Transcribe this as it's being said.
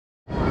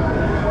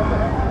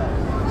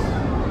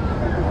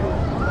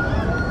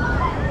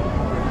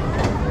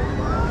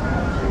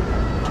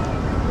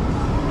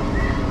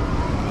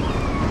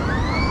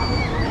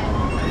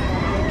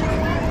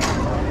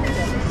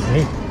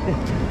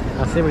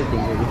That's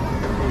everything, baby.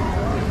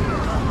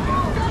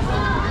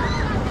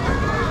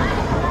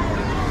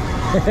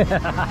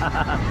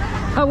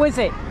 How is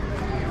it?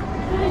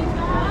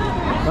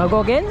 Wanna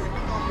go again?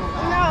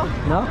 No.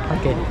 No?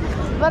 Okay.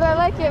 But I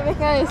like it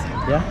because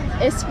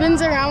it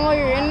spins around while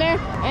you're in there,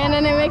 and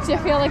then it makes you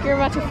feel like you're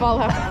about to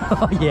fall out.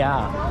 Oh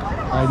yeah,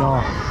 I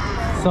know.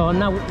 So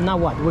now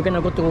what? We're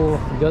gonna go to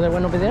the other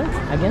one over there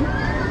again?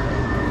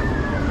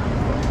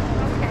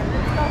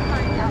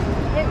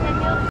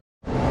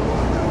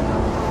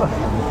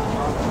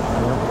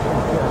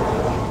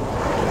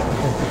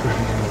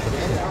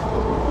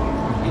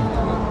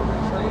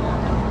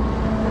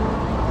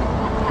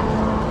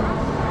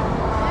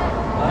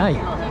 Hi.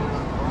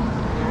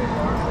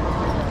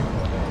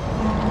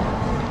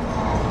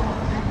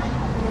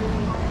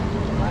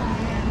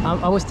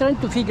 I was trying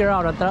to figure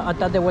out. I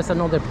thought there was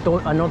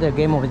another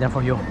game over there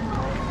for you.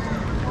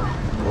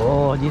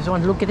 Oh, this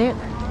one! Look at it.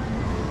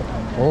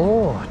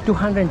 Oh,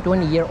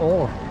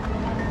 220-year-old.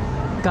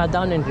 Cut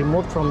down and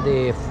removed from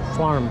the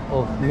farm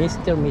of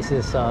Mr. and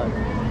Mrs.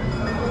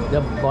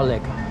 The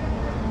Bullock,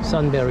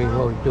 Sunbury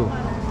Road 2.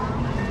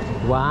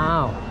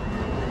 Wow.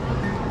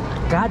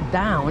 Cut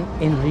down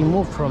and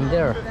removed from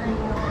there.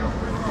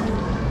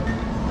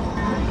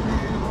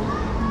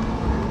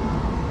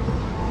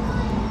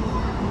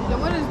 The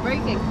wood is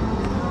breaking.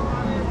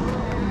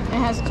 It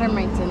has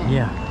termites in it.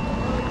 Yeah.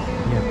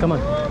 Yeah, come on.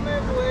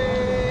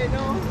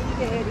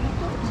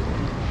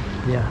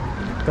 Yeah,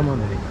 come on,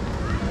 baby.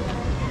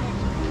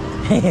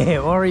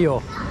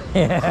 Oreo.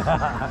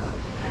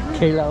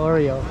 Kayla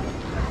Oreo.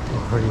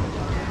 Oreo.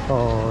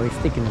 Oh, it's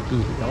taking a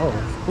pee. Oh,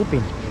 it's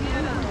pooping.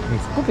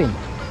 It's pooping.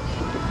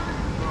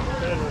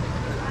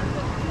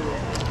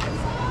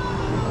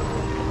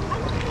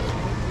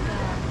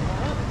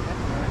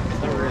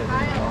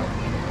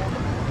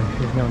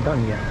 He's not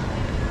done yet.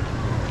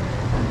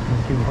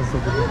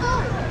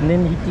 And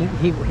then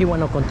he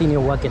want to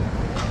continue walking.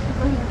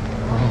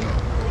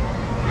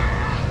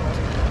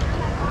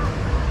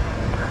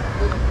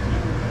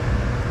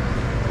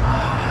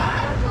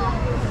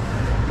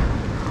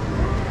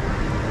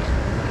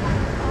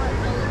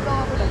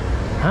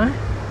 Huh?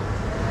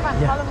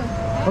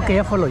 Yeah. Okay,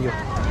 I follow you.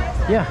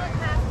 Yeah.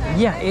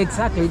 Yeah,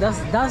 exactly. That's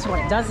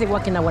the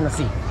walking I want to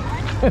see.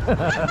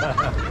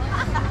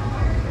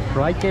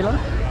 Right, Kayla?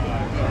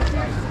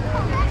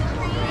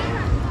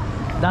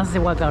 That's the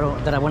walk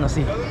that I want to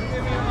see.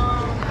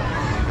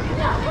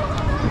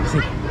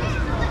 See?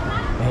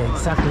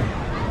 Exactly.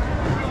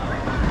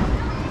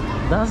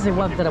 That's the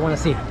walk that I want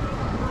to see.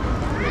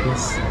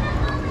 Yes.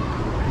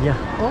 Yeah.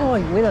 Oh,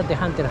 we're at the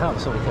Hunter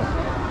house over here.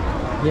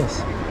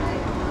 Yes.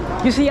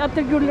 You see,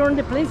 after you learn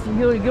the place,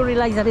 you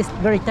realize that it's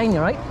very tiny,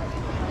 right?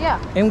 Yeah.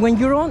 And when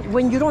you're on,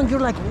 you're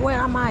like, where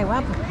am I?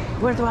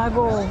 Where do I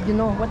go? You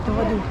know, what do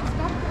I do?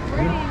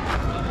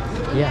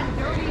 Yeah.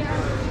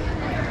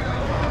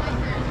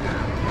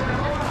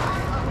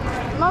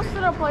 Most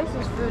of the place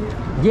is food.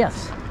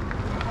 Yes.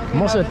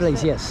 Most of the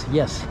place, yes,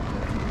 yes.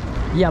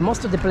 Yeah,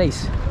 most of the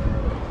place.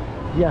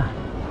 Yeah.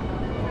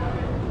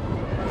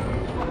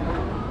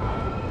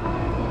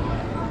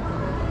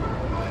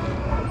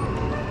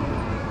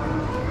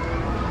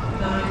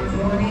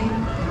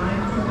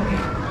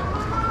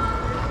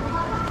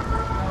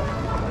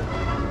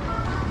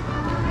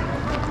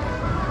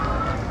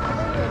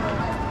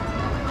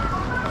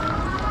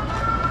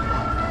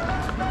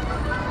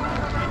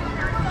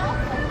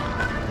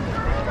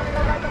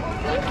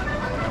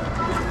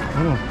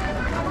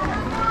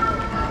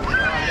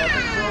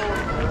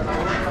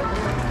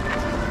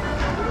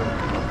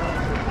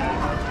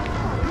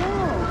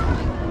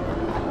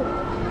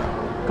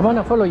 Come on,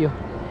 I'll follow you.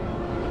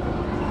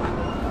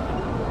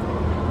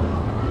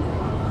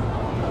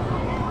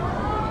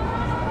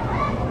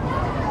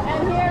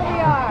 And here we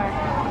are.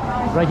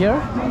 Right here?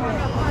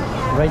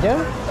 Right there?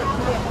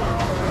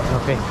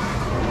 Okay.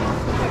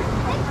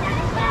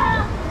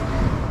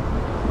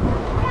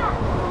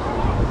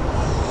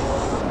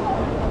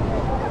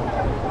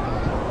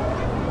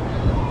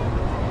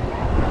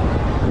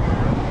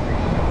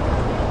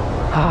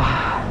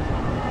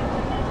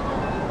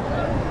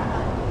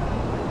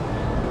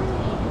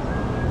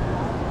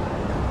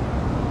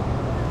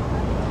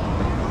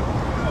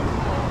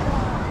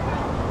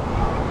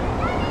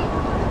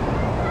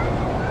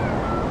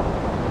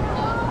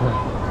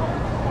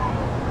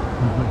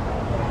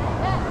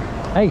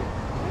 Hey.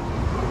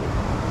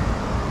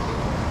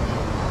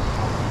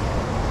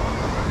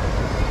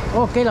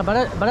 Oh, Kayla,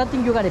 but I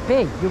think you gotta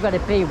pay. You gotta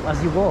pay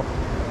as you go.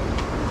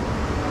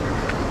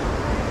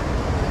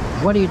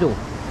 What do you do?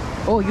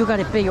 Oh, you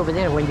gotta pay over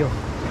there when you. How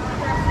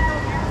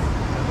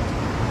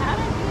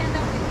did we end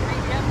up with 3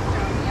 jumps?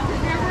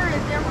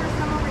 There were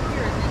some over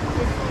here.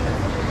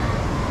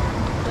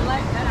 The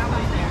light that out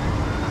right there.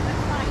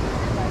 That's fine.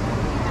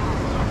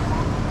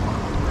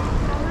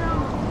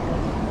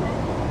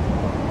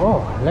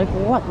 Oh, like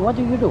what? What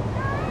do you do?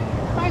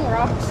 Find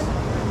rocks.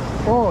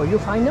 Oh, you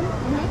find them?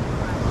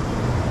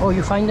 Oh,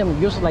 you find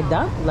them just like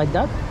that? Like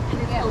that?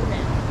 Yeah.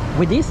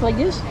 With this? Like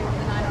this?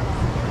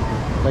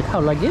 Like how?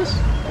 Like this?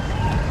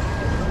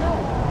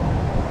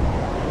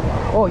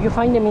 Oh, you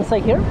find them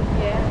inside here?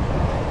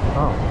 Yeah.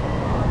 Oh.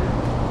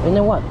 And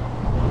then what? Oh,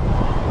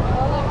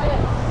 like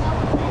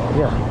this.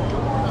 Yeah.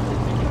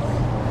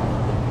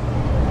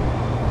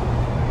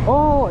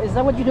 Oh, is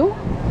that what you do?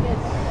 Yes.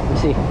 You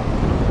see.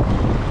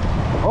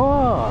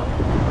 Oh,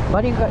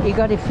 but you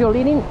got it filled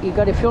in. You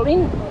got it filled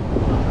in.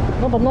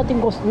 No, but nothing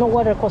goes. No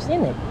water goes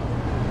in it.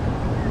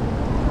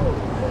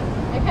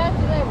 It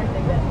catches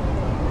everything then.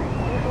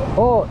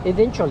 Oh,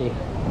 eventually,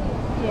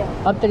 Yeah.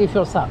 after it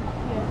fills up. Yeah.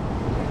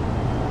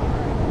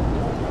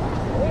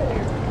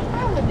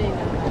 How would they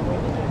know?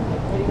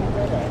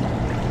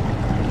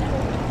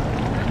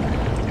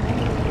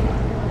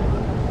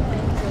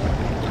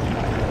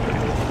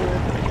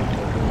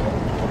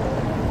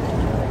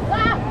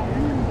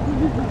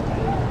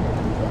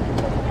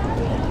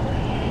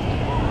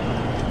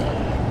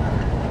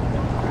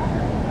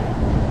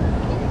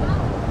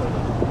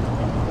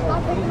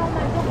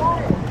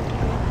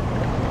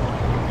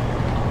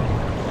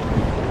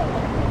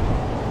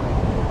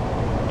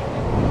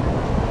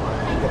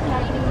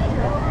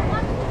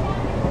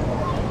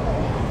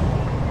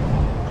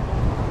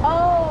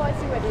 Oh, I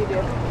see what you do.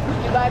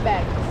 You buy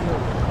bags.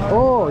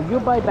 Oh, you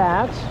buy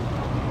bags.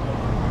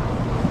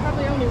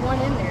 Probably only one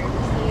in there,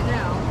 just so you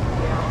know.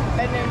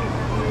 And then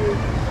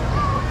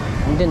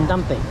And then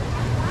dump it. you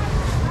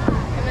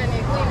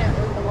clean it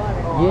with the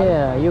water.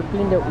 Yeah, you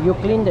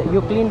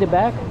clean the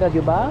bag that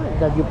you buy,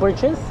 that you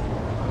purchase.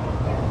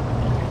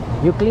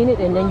 You clean it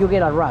and then you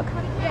get a rug.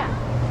 Yeah.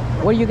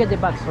 Where you get the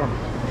bags from?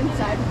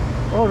 Inside.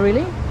 Oh,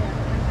 really?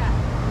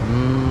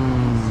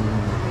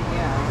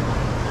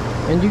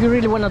 And do you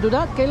really want to do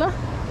that, Kayla?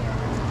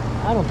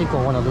 I don't think I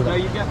want to do No, that.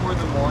 you get more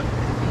than one.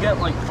 You get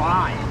like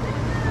 5.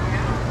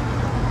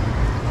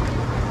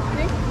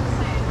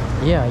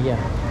 Yeah, yeah.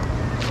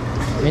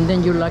 And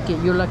then you're lucky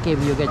if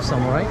you get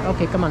some, right?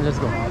 Okay, come on, let's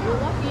go. You're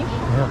lucky.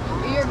 Yeah.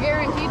 You're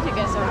guaranteed to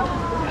get some.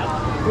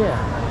 Yeah.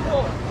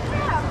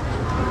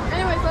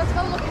 Anyways, let's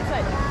go look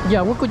inside.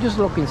 Yeah, we could just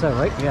look inside,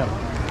 right? Yeah.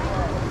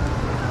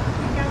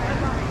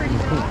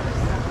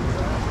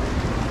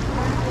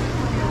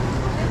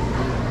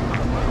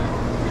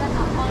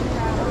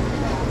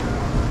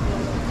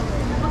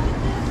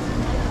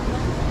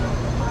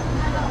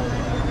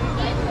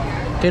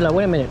 Kayla,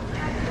 wait a minute.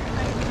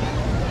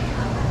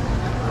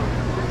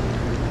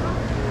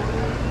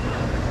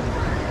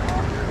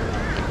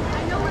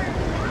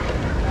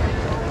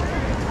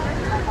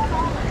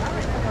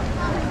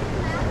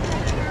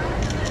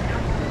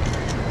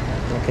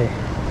 Okay.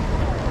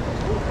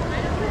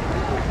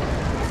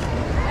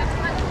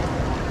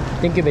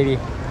 Thank you, baby.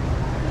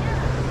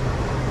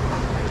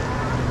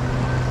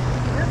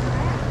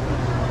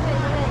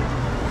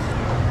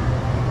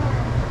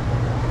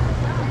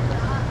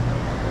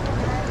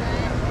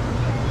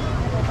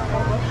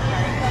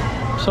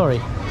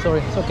 Sorry, it's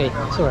okay.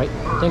 It's all right.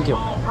 Thank you.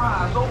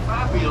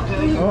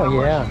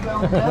 Oh, yeah.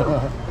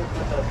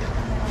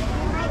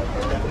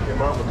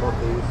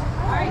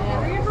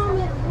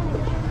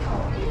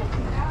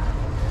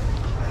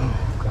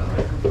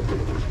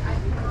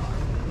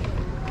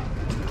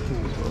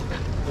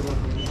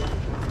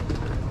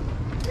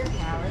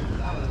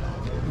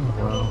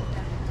 Wow.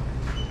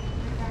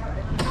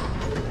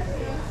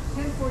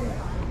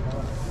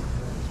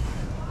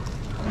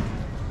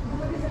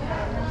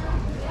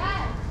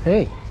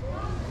 Hey.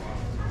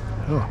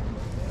 Oh.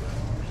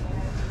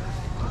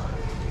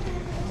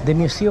 The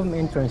museum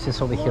entrance is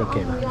over here,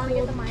 Kayla.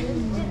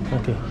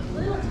 Okay.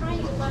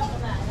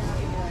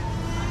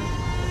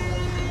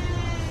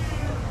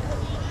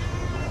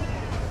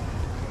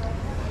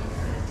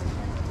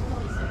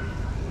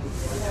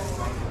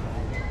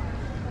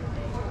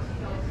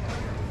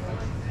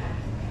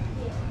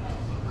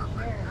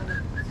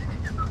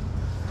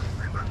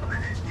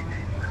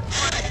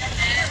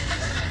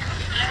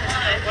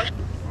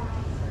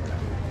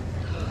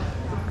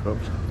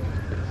 Oops.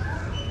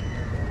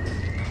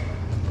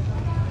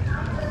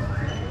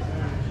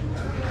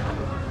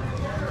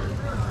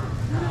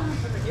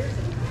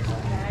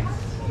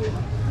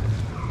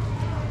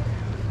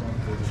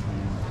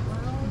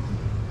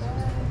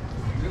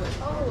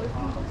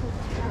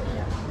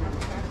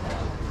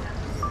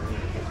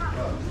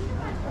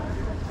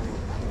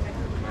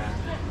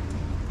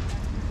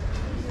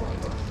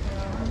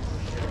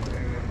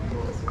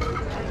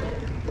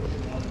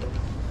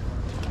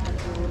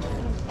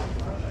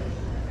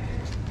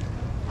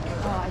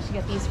 Oh, I should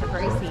get these for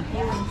Gracie.